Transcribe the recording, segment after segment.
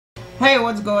Hey,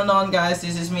 what's going on, guys?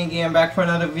 This is me again, back for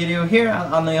another video here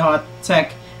at Only Hot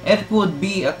Tech. It would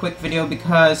be a quick video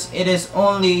because it is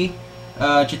only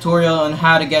a tutorial on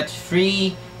how to get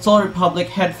free SOL Repbulic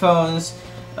headphones,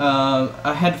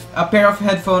 a pair of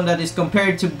headphones that is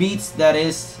compared to Beats, that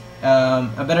is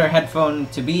a better headphone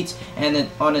to Beats, and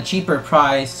on a cheaper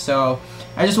price. So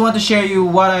I just want to share you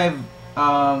what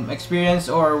I've experienced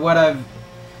or what I've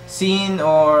seen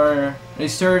or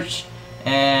researched,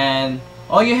 and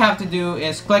all you have to do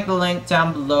is click the link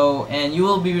down below and you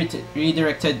will be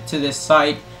redirected to this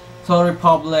site, SOL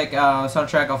Repbulic,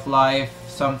 soundtrack of life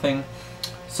something.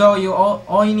 So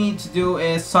all you need to do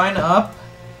is sign up.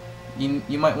 You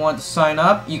might want to sign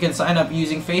up. You can sign up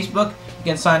using Facebook, you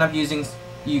can sign up using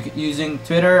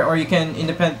Twitter, or you can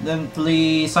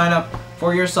independently sign up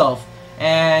for yourself.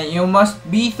 And you must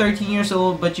be 13 years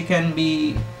old, but you can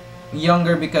be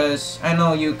younger because I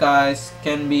know you guys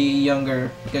can be younger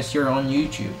because you're on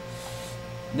YouTube.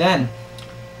 Then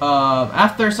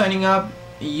after signing up,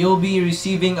 you'll be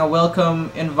receiving a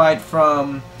welcome invite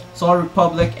from SOL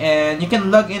Repbulic and you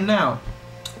can log in now.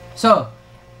 So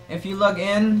if you log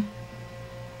in,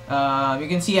 you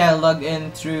can see I logged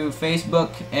in through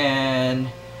Facebook, and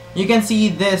you can see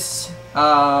this.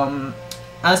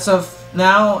 As of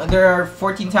now, there are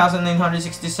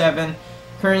 14,967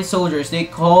 current soldiers. They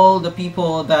call the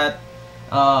people that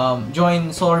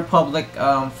join SOL Repbulic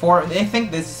for, I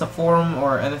think this is a forum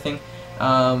or anything,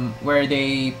 where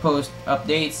they post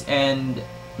updates and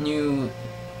new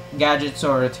gadgets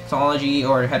or technology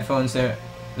or headphones that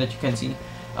you can see.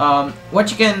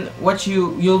 What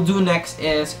you'll do next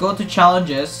is go to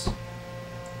challenges,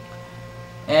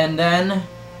 and then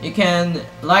you can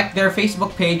like their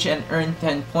Facebook page and earn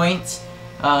 10 points.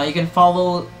 You can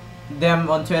follow them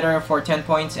on Twitter for 10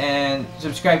 points and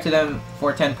subscribe to them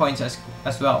for 10 points as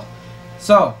well.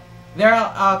 So there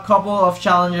are a couple of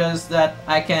challenges that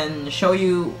I can show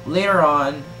you later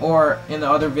on or in the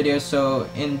other videos, so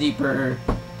in deeper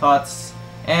thoughts.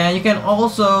 And you can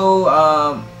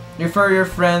also refer your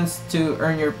friends to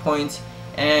earn your points,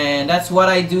 and that's what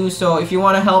I do. So if you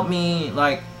want to help me,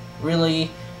 like, really,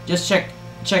 just check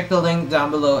the link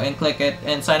down below and click it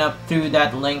and sign up through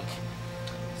that link.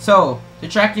 So to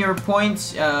track your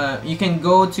points, you can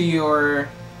go to your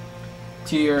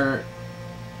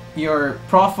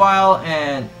profile,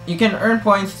 and you can earn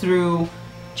points through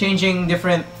changing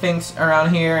different things around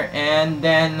here, and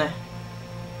then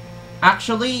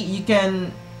actually you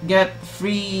can get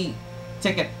free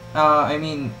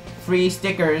free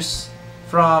stickers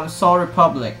from SOL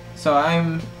Repbulic. So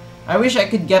I wish I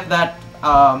could get that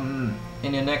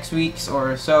in the next weeks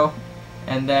or so,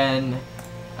 and then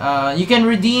you can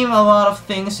redeem a lot of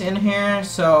things in here.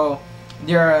 So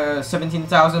there are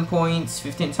 17,000 points,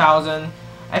 15,000.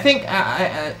 I think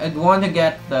I'd want to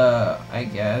get the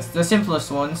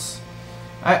simplest ones.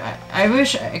 I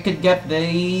wish I could get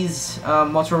these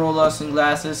Motorola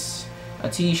sunglasses, a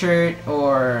t-shirt,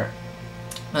 or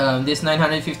this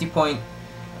 950 point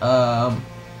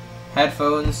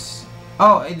headphones.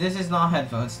 Oh, this is not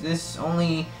headphones. This is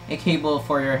only a cable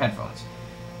for your headphones.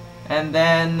 And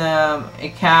then a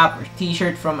cap or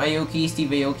t-shirt from Aoki,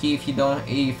 Steve Aoki, if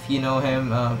you know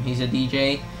him, he's a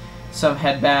DJ. Some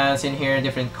headbands in here,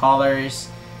 different colors,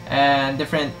 and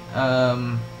different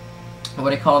what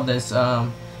do you call this,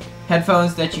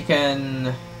 headphones that you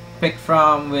can pick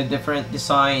from with different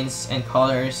designs and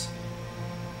colors.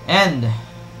 And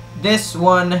this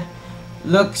one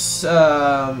looks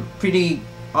pretty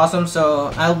awesome,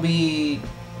 so I'll be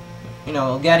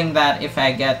getting that if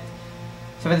I get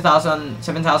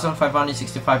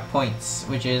 7,565 points,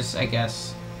 which is, I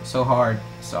guess, so hard.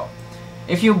 So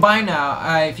if you buy now,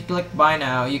 if you click buy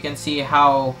now, you can see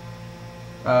how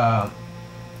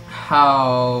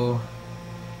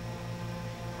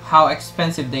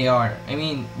expensive they are. I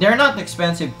mean, they're not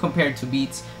expensive compared to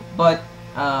Beats, but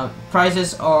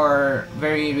prices are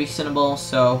very reasonable.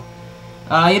 So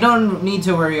you don't need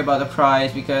to worry about the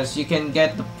price, because you can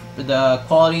get the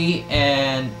quality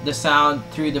and the sound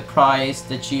through the price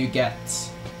that you get.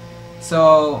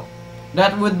 So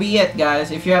that would be it,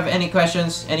 guys. If you have any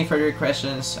questions, any further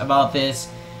questions about this,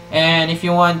 and if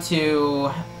you want me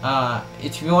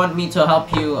to help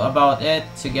you about it,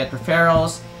 to get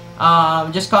referrals,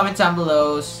 just comment down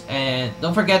below, and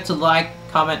don't forget to like,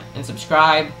 comment, and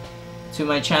subscribe to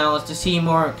my channel to see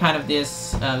more kind of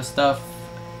this stuff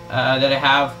that I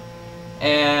have.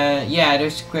 And yeah,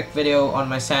 there's a quick video on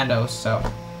my santos. So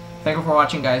thank you for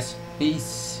watching, guys.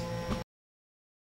 Peace.